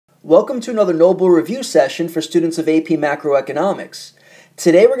Welcome to another Noble Review session for students of AP Macroeconomics.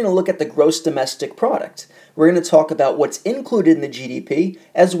 Today we're going to look at the gross domestic product. We're going to talk about what's included in the GDP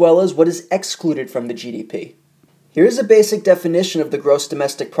as well as what is excluded from the GDP. Here's a basic definition of the gross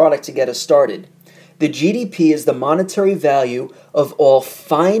domestic product to get us started. The GDP is the monetary value of all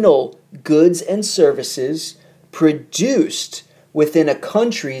final goods and services produced within a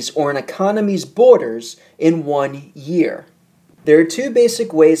country's or an economy's borders in 1 year. There are two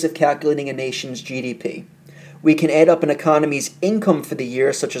basic ways of calculating a nation's GDP. We can add up an economy's income for the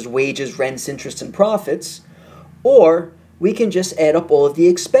year, such as wages, rents, interest, and profits, or we can just add up all of the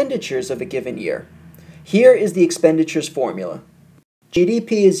expenditures of a given year. Here is the expenditures formula.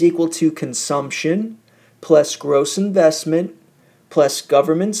 GDP is equal to consumption plus gross investment plus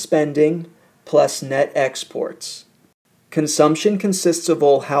government spending plus net exports. Consumption consists of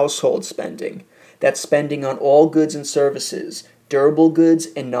all household spending. That's spending on all goods and services, durable goods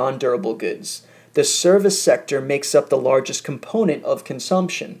and non-durable goods. The service sector makes up the largest component of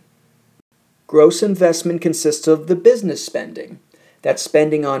consumption. Gross investment consists of the business spending. That's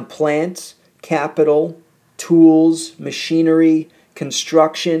spending on plant, capital, tools, machinery,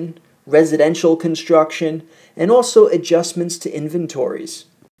 construction, residential construction, and also adjustments to inventories.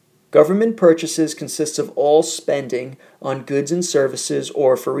 Government purchases consist of all spending on goods and services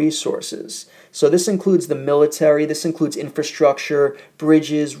or for resources. So this includes the military, this includes infrastructure,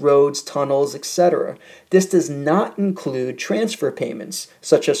 bridges, roads, tunnels, etc. This does not include transfer payments,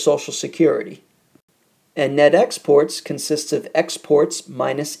 such as Social Security. And net exports consists of exports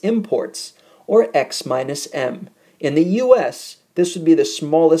minus imports, or X minus M. In the U.S., this would be the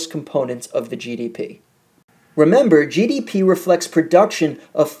smallest component of the GDP. Remember, GDP reflects production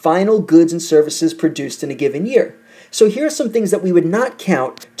of final goods and services produced in a given year. So here are some things that we would not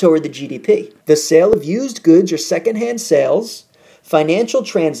count toward the GDP. The sale of used goods or secondhand sales, financial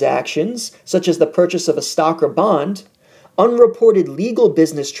transactions, such as the purchase of a stock or bond, unreported legal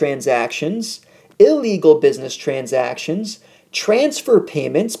business transactions, illegal business transactions, transfer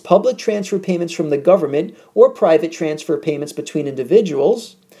payments, public transfer payments from the government or private transfer payments between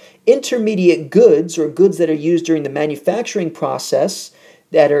individuals, intermediate goods or goods that are used during the manufacturing process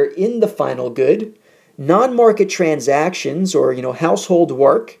that are in the final good, non-market transactions or household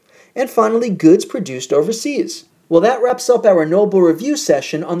work, and finally goods produced overseas. Well, that wraps up our Noble Review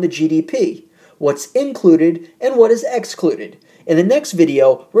session on the GDP, what's included and what is excluded. In the next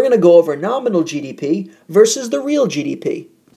video, we're going to go over nominal GDP versus the real GDP.